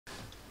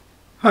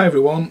Hi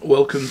everyone,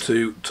 welcome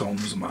to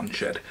Tom's Man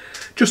Shed.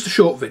 Just a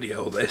short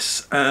video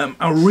this.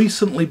 I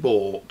recently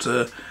bought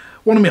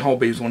one of my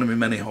hobbies, one of my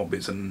many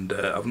hobbies, and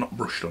I've not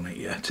brushed on it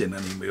yet in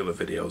any of my other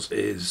videos,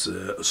 is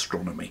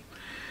astronomy.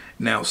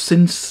 Now,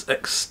 since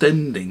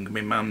extending my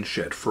man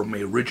shed from my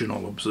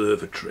original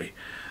observatory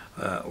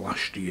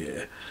last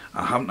year,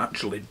 I haven't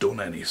actually done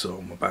any, so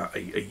I'm about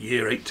a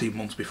year, 18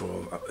 months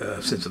before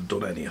since I've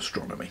done any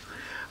astronomy.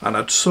 And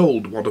I'd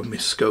sold one of my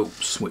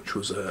scopes, which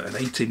was an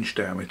 8-inch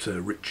diameter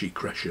Ritchie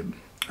Crescent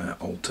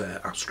Altair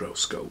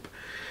astroscope.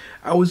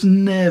 I was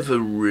never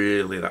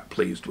really that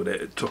pleased with it.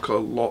 It took a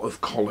lot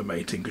of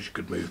collimating because you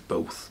could move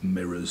both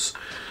mirrors.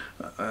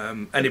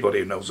 Anybody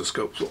who knows the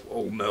scopes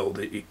will know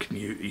that you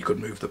could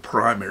move the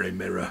primary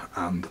mirror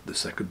and the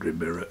secondary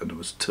mirror, and there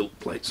was tilt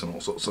plates and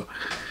all sorts. So it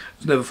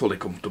was never fully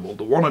comfortable.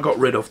 The one I got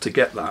rid of to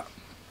get that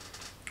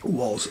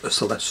was a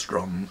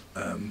Celestron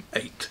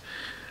 8,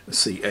 a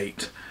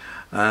C8.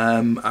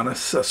 And I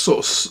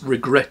sort of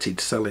regretted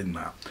selling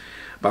that,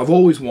 but I've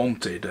always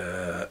wanted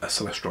a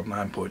Celestron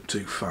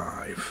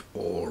 9.25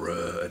 or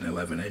an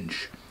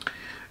 11-inch.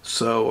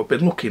 So I've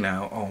been looking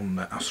out on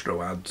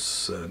Astro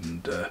ads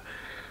and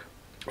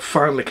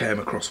finally came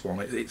across one.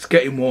 It's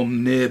getting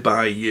one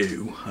nearby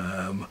you.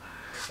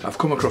 I've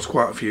come across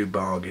quite a few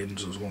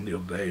bargains. There was one the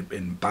other day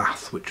in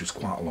Bath, which was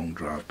quite a long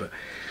drive, but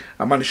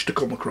I managed to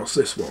come across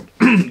this one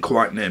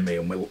quite near me,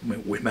 and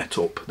we met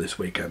up this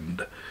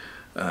weekend.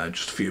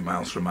 Just a few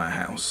miles from my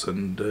house,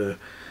 and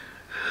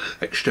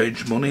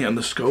exchanged money and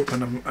the scope,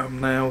 and I'm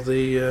now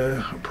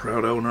the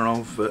proud owner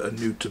of a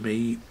new to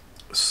me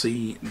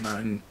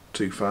C925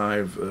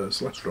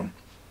 Celestron.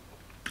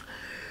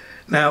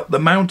 Now, the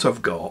mount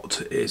I've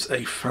got is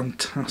a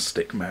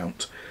fantastic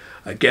mount.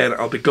 Again,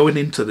 I'll be going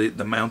into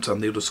the mount and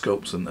the other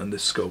scopes and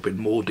this scope in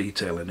more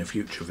detail in a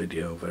future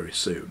video very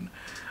soon.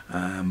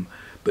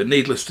 But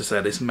needless to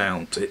say, this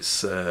mount,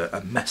 it's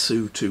a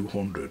Mesu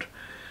 200.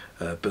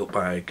 Built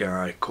by a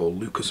guy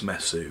called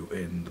Mesu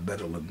in the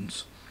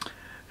Netherlands,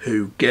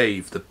 who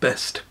gave the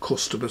best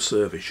customer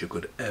service you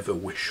could ever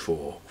wish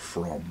for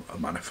from a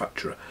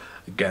manufacturer.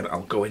 Again,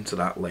 I'll go into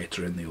that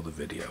later in the other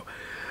video.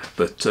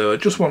 But I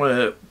just want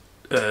to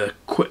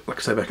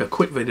make a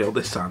quick video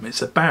this time.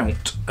 It's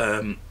about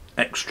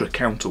extra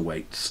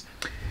counterweights.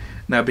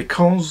 Now,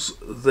 because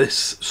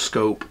this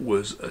scope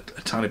was a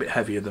tiny bit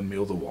heavier than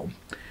the other one,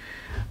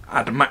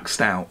 I'd maxed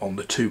out on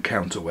the 2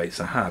 counterweights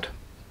I had.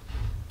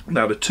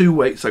 Now, the 2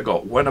 weights I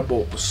got when I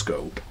bought the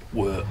scope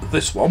were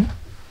this one,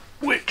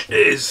 which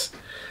is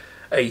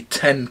a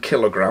 10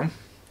 kilogram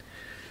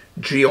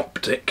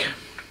G-Optic,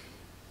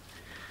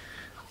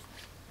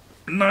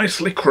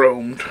 nicely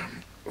chromed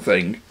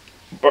thing.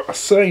 But I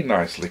say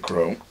nicely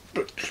chromed,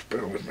 but just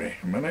bear with me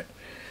a minute.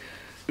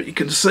 But you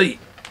can see,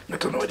 I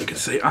don't know what you can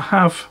see, I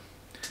have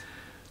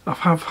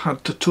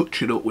had to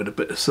touch it up with a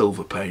bit of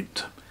silver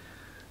paint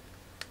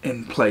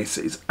in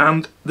places,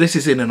 and this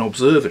is in an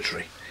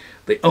observatory.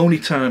 The only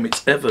time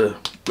it's ever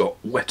got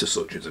wet as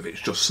such is if it's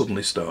just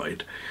suddenly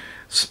started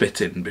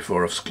spitting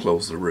before I've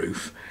closed the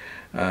roof,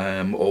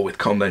 or with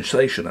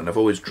condensation, and I've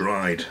always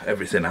dried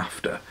everything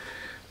after.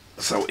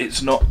 So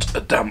it's not a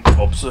damp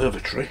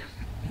observatory.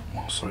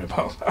 Oh, sorry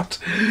about that.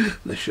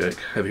 The shake,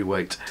 heavy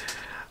weight.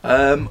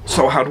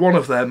 So I had one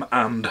of them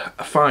and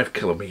a 5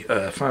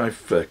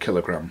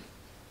 kilogram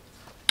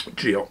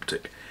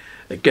G-Optic.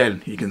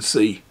 Again, you can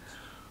see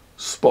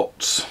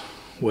spots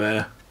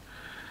where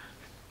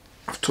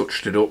I've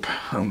touched it up,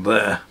 and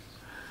there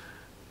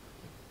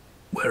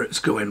where it's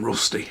going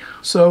rusty.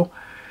 So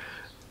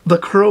the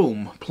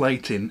chrome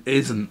plating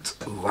isn't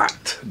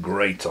that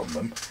great on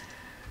them,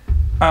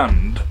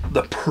 and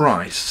the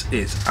price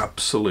is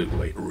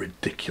absolutely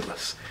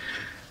ridiculous.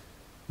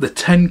 The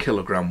 10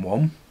 kilogram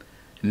one,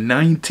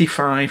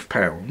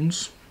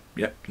 £95.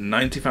 Yep,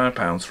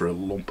 £95 for a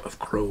lump of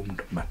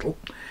chromed metal,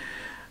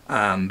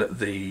 and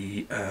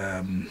the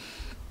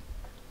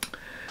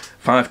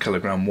 5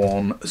 kilogram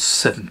one,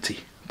 £70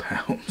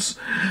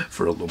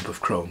 for a lump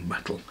of chromed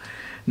metal.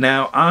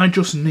 Now, I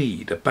just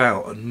need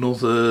about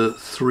another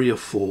 3 or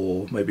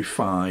 4, maybe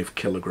 5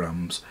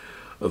 kilograms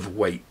of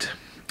weight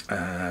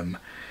to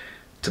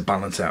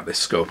balance out this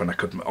scope, and I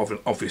could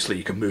obviously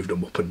you can move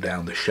them up and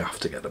down the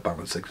shaft to get the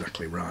balance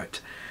exactly right.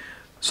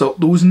 So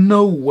there was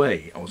no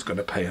way I was going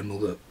to pay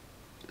another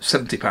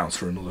 £70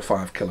 for another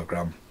 5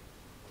 kilogram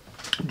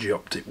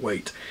G-Optic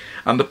weight.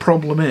 And the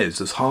problem is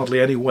there's hardly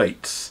any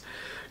weights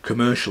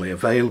commercially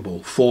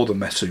available for the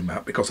Mesu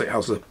mount, because it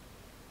has a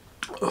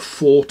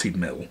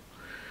 40mm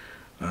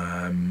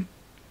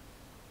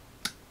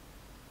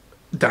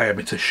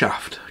diameter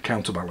shaft,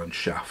 counterbalance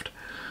shaft,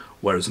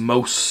 whereas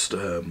most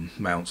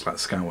mounts like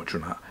Skywatcher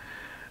and that,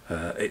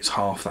 it's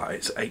half that.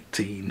 It's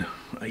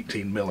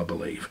 18mm, I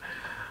believe.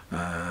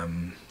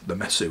 The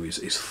Mesu is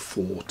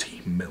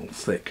 40mm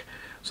thick,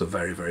 so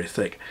very, very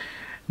thick.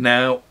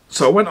 Now,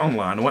 so I went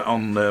online, I went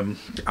on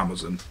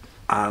Amazon,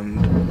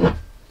 and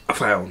I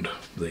found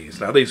these.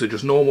 Now, these are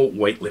just normal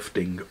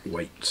weightlifting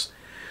weights,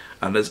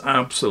 and there's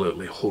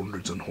absolutely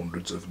hundreds and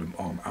hundreds of them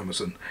on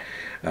Amazon.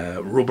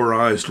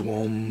 Rubberized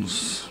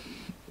ones,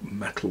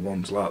 metal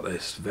ones like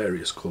this,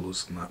 various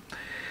colours and that.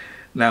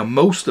 Now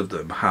most of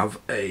them have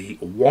a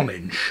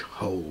 1-inch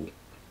hole.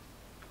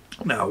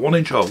 Now a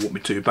 1-inch hole wouldn't be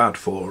too bad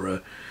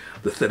for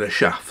the thinner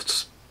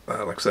shafts.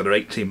 Like I said, they're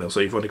 18mm, so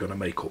you've only got to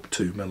make up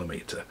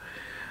 2mm,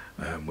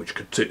 which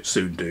could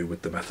soon do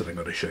with the method I'm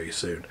going to show you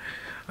soon.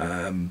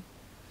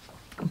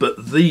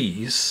 But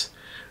these,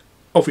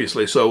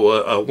 obviously, so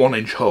a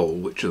 1-inch hole,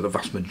 which are the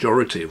vast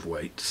majority of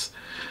weights,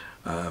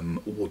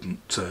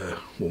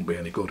 won't be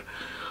any good.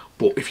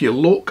 But if you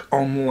look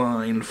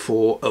online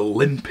for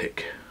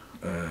Olympic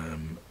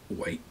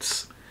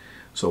weights,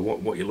 so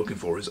what you're looking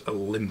for is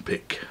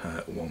Olympic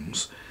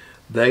ones,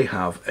 they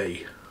have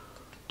a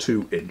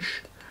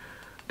 2-inch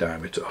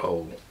diameter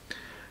hole.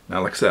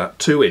 Now like I said,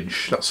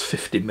 2-inch, that's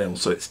 50mm,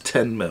 so it's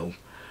 10mm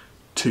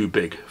too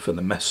big for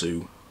the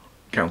Mesu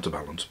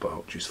counterbalance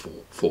part, which is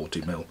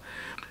 40mm.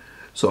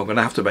 So I'm going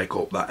to have to make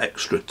up that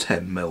extra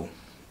 10mm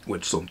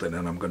with something,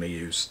 and I'm going to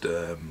use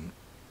a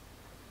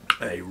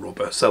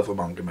rubber,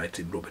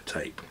 self-amalgamated rubber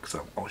tape, because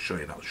I'll show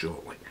you that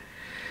shortly.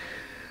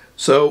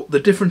 So the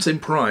difference in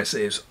price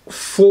is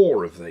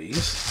 4 of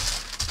these.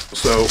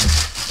 So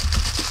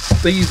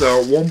these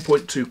are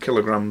 1.2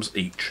 kilograms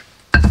each.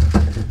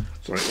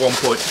 Sorry,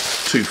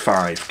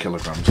 1.25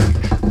 kilograms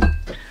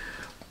each.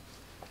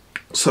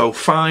 So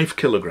 5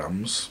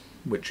 kilograms,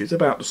 which is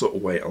about the sort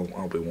of weight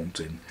I'll be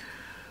wanting,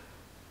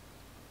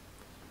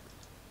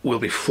 will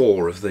be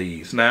 4 of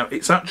these. Now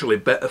it's actually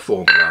better for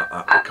me like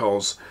that,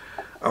 because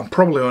I'm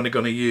probably only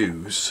going to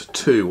use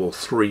 2 or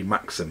 3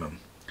 maximum,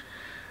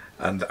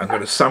 and I'm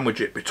going to sandwich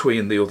it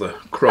between the other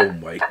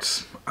chrome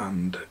weights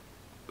and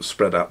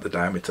spread out the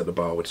diameter of the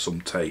bar with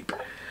some tape,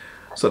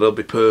 so they'll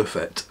be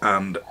perfect.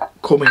 And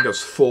coming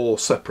as 4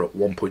 separate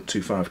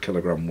 1.25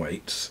 kilogram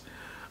weights,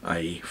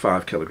 i.e.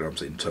 5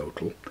 kilograms in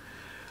total,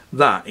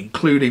 that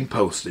including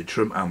postage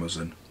from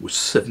Amazon was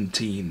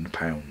 £17,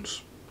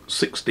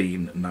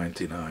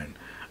 £16.99,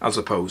 as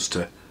opposed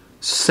to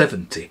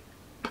 £70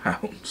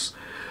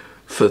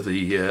 for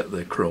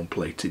the chrome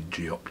plated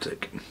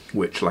Geoptic,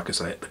 which, like I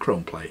say, the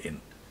chrome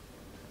plating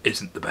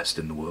isn't the best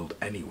in the world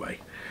anyway.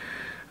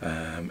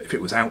 If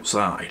it was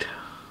outside,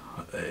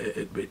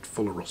 it'd be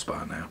full of rust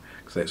by now,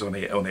 because it's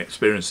only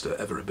experienced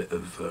ever a bit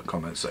of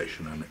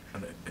condensation,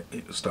 and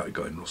it started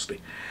going rusty,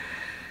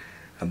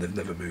 and they've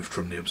never moved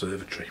from the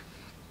observatory.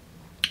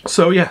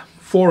 So yeah,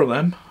 4 of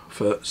them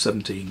for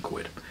 17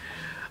 quid.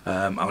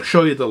 I'll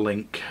show you the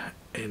link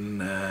in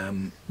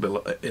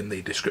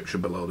the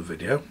description below the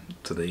video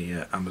to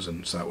the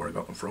Amazon site where I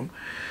got them from.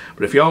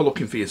 But if you are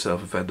looking for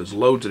yourself a fed, there's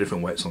loads of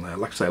different weights on there.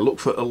 Like I say, look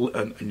for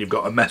and you've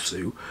got a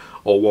Mesu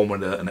or one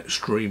with an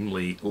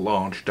extremely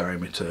large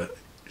diameter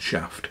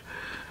shaft.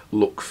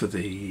 Look for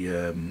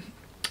the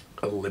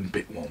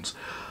Olympic ones.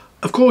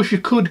 Of course, you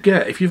could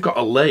get, if you've got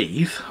a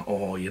lathe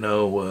or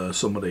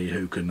somebody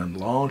who can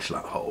enlarge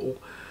that hole,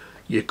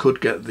 you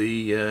could get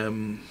the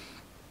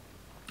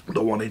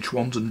 1-inch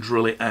ones and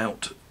drill it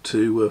out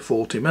to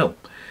 40mm.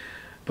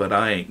 But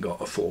I ain't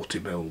got a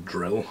 40mm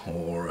drill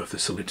or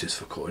facilities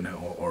for cutting it,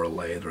 or a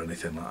lathe or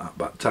anything like that.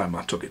 By the time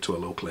I took it to a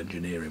local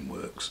engineering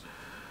works,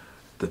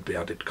 there'd be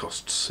added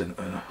costs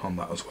on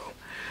that as well.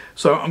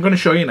 So I'm going to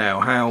show you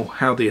now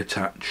how they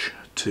attach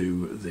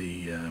to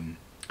the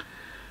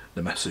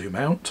Mesu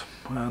mount,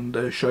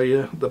 and show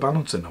you the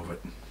balancing of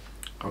it.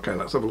 Okay,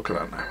 let's have a look at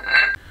that now.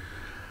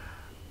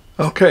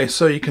 Okay,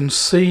 so you can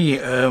see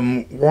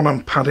what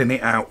I'm padding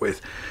it out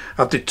with.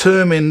 I've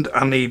determined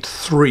I need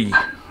 3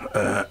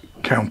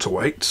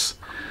 counterweights.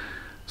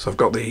 So I've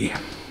got the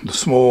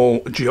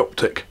small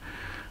Geoptic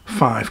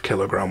 5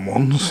 kilogram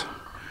ones,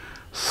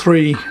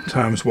 3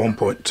 times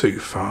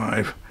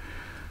 1.25,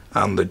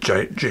 and the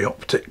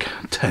Geoptic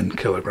 10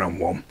 kilogram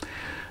one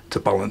to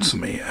balance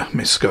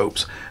my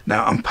scopes.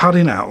 Now I'm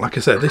padding out, like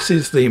I said, this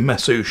is the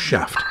Mesu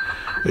shaft.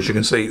 As you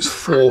can see, it's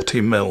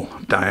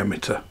 40mm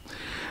diameter.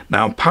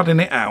 Now I'm padding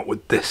it out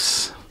with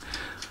this,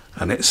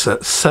 and it's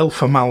a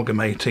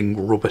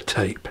self-amalgamating rubber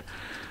tape.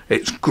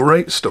 It's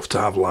great stuff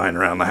to have lying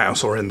around the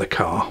house or in the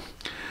car.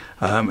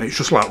 It's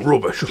just like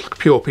rubber, it's just like a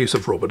pure piece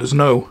of rubber. There's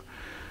no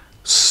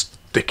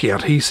sticky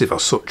adhesive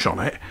as such on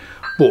it,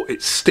 but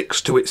it sticks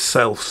to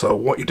itself. So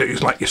what you do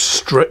is like you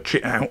stretch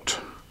it out,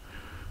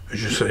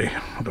 as you see.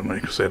 I don't know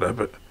if you can see that,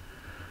 but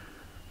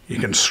you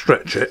can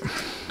stretch it,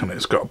 and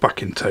it's got a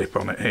backing tape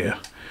on it here,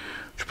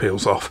 which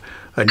peels off,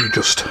 and you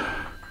just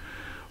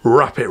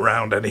wrap it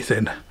round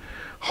anything,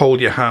 hold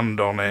your hand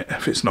on it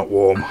if it's not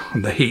warm,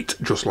 and the heat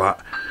just like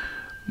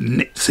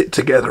knits it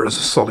together as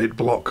a solid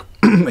block.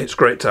 It's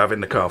great to have in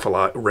the car for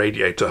like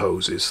radiator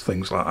hoses,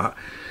 things like that.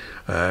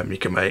 You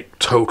can make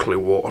totally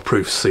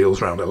waterproof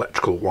seals around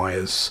electrical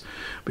wires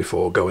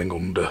before going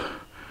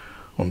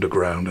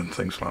underground and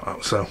things like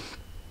that. So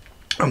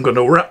I'm going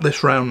to wrap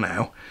this round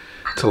now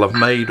till I've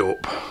made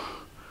up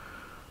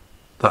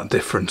that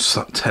difference,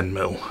 that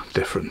 10mm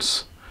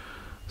difference.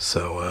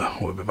 So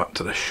we'll be back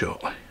to this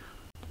shortly.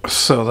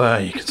 So there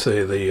you can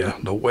see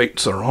the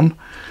weights are on.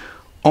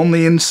 On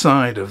the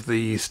inside of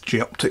these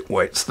Geoptic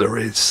weights there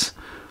is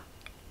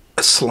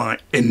a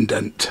slight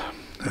indent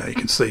You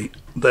can see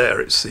there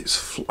it's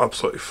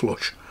absolutely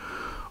flush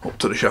up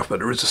to the shaft, but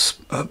there is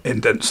an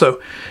indent, so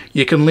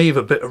you can leave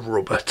a bit of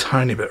rubber,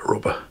 tiny bit of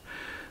rubber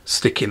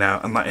sticking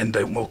out, and that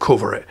indent will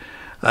cover it.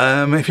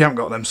 If you haven't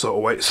got them sort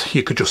of weights,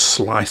 you could just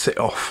slice it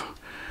off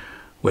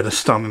with a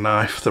Stanley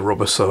knife, the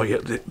rubber, so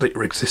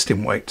your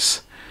existing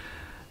weights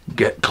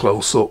get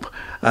close up.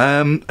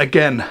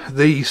 Again,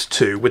 these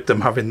two, with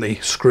them having the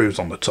screws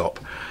on the top,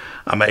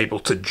 I'm able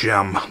to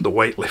jam the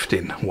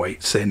weightlifting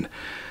weights in,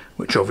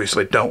 which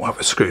obviously don't have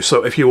a screw.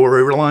 So if you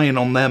were relying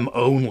on them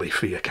only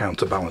for your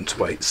counterbalance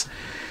weights,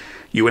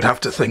 you would have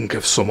to think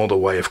of some other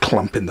way of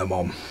clamping them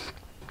on.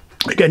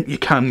 Again, you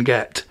can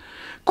get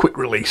quick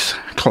release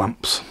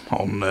clamps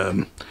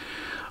on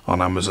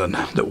Amazon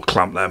that will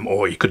clamp them,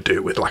 or you could do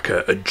it with like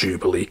a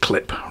Jubilee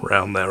clip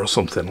around there or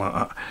something like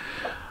that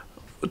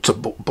to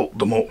bolt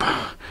them up.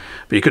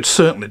 But you could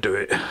certainly do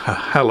it a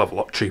hell of a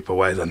lot cheaper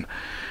way than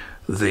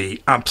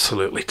the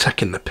absolutely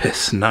taking the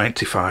piss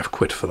 95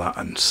 quid for that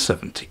and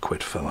 70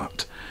 quid for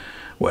that,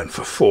 when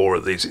for 4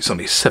 of these it's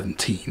only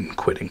 17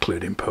 quid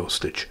including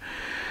postage.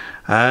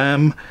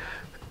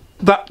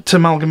 That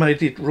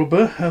amalgamated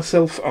rubber,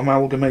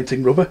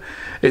 self-amalgamating rubber,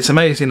 it's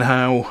amazing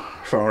how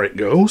far it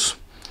goes,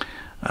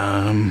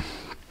 because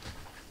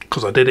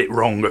I did it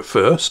wrong at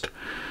first,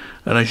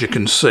 and as you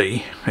can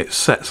see it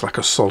sets like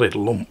a solid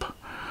lump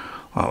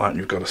like that, and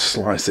you've got to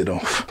slice it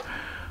off.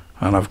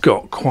 And I've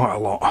got quite a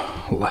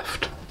lot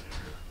left.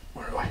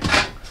 Where are we?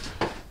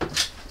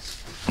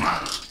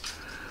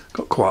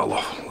 Got quite a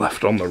lot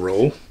left on the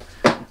roll,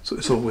 so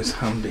it's always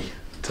handy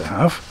to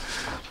have.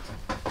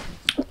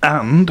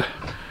 And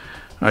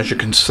as you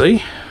can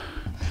see,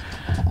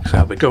 so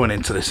I'll be going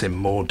into this in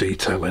more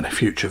detail in a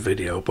future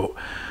video, but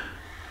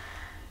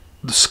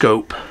the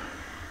scope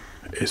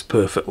is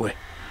perfectly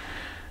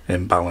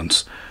in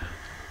balance.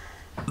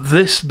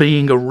 This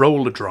being a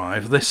roller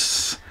drive,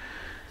 this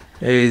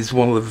is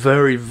one of the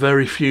very,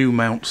 very few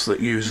mounts that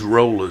use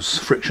rollers,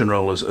 friction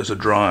rollers, as a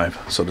drive.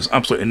 So there's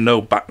absolutely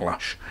no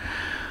backlash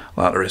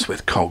like there is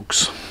with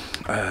cogs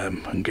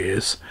and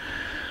gears.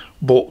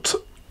 But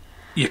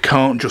you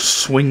can't just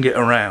swing it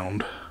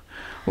around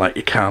like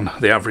you can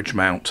the average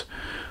mount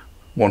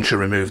once you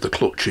remove the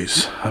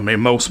clutches. I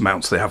mean, most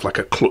mounts, they have like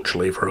a clutch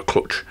lever, a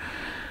clutch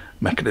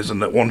mechanism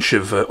that once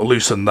you've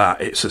loosened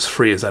that, it's as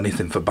free as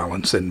anything for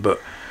balancing. But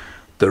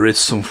there is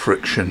some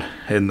friction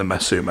in the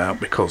Mesu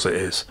mount because it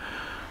is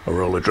a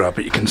roller drive.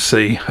 But you can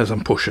see as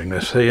I'm pushing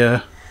this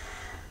here,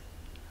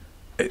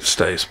 it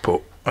stays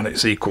put, and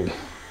it's equal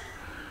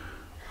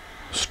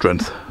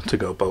strength to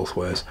go both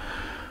ways.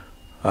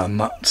 And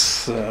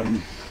that's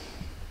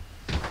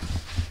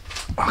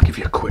I'll give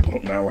you a quick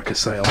look now. Like I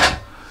say,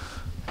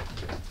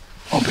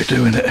 I'll be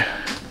doing it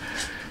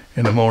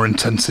in a more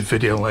intensive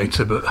video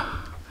later, but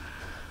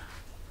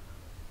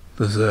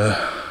there's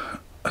a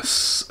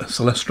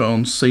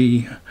Celestron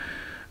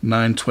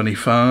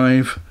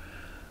C925.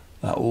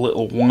 That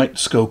little white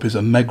scope is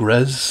a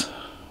Megres,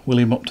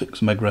 William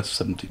Optics Megres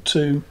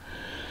 72.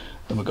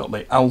 Then we've got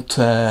the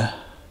Altair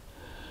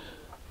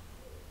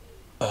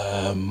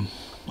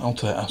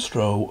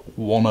Astro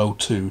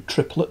 102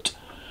 triplet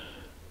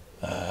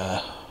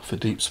for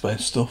deep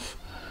space stuff,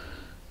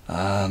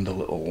 and a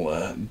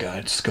little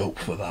guide scope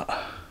for that,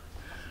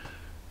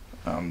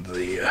 and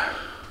the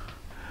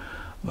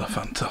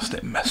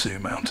fantastic Mesu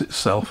mount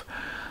itself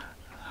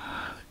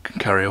can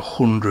carry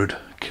 100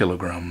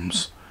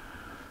 kilograms,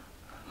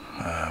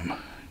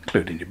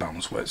 including your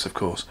balance weights of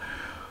course,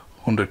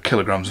 100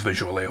 kilograms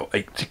visually or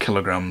 80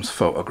 kilograms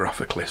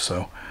photographically,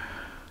 so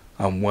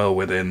I'm well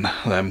within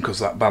them, because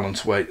that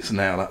balance weights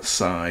now, that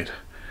side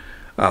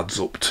adds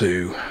up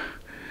to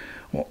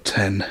what,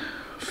 10,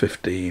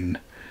 15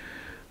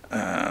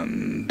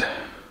 and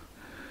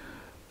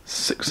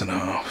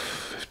 6.5,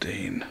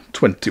 15,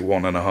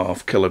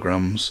 21.5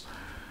 kilograms,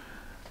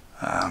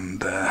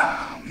 and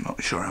I'm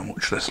not sure how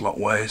much this lot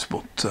weighs,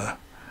 but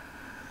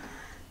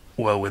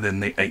well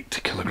within the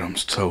 80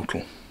 kilograms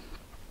total.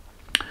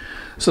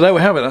 So there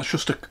we have it. That's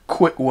just a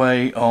quick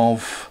way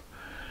of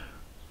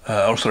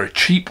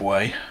cheap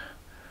way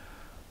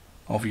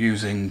of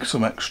using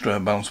some extra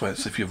balance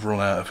weights if you've run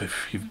out of,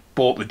 if you've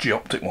bought the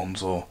G-Optic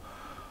ones or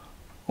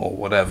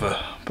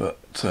whatever. But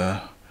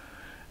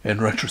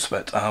in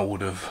retrospect, I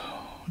would have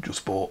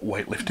just bought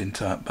weightlifting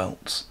type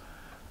belts,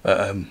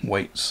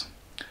 weights,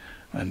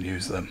 and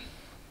use them.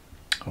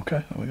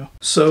 Okay, there we go.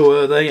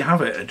 So there you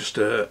have it, just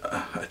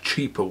a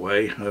cheaper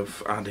way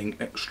of adding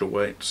extra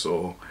weights,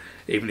 or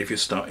even if you're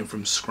starting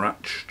from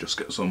scratch, just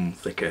get some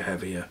thicker,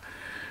 heavier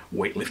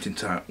weightlifting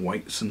type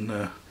weights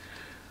and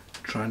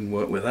try and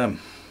work with them.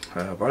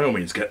 By all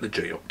means get the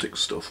G-Optic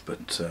stuff,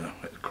 but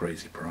at a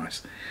crazy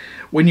price.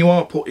 When you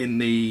are putting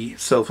the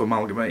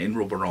self-amalgamating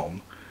rubber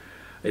on,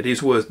 it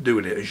is worth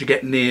doing it. As you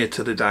get near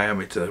to the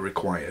diameter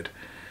required,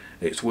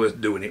 it's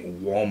worth doing it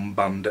one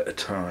band at a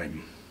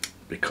time,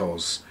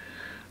 because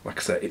like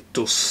I said, it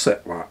does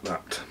set like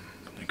that.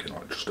 I'm thinking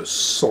like just a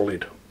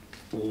solid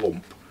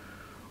lump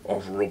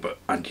of rubber,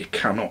 and you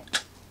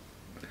can't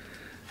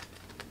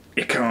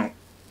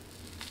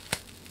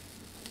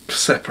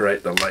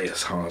separate the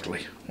layers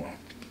hardly. Well,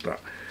 that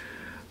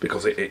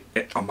because it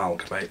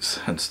amalgamates,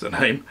 hence the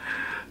name,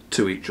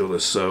 to each other.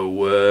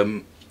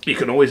 So you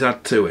can always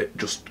add to it.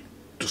 Just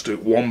do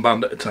it one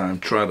band at a time.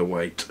 Try the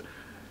weight.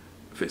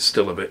 If it's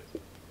still a bit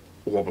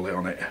wobbly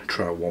on it,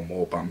 try one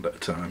more band at a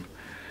time.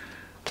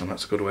 And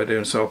that's a good way of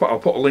doing it. So I'll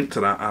put a link to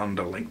that and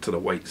a link to the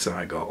weights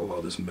I got,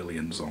 although there's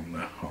millions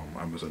on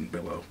Amazon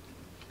below.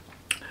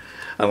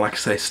 And like I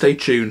say, stay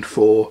tuned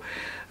for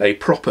a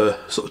proper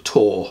sort of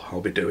tour I'll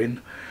be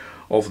doing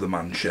of the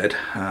man shed.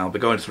 I'll be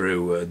going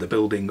through the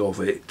building of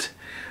it,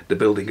 the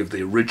building of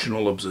the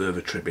original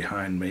observatory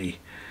behind me,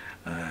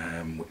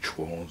 which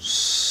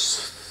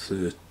was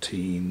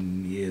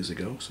 13 years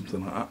ago,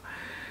 something like that,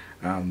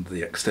 and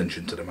the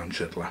extension to the man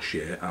shed last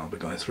year. I'll be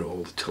going through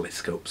all the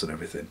telescopes and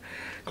everything,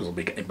 because I'll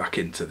be getting back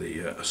into the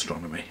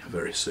astronomy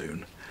very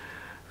soon.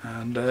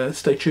 And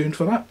stay tuned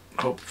for that.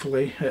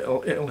 Hopefully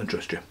it'll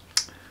interest you.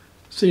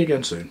 See you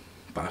again soon.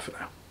 Bye for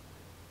now.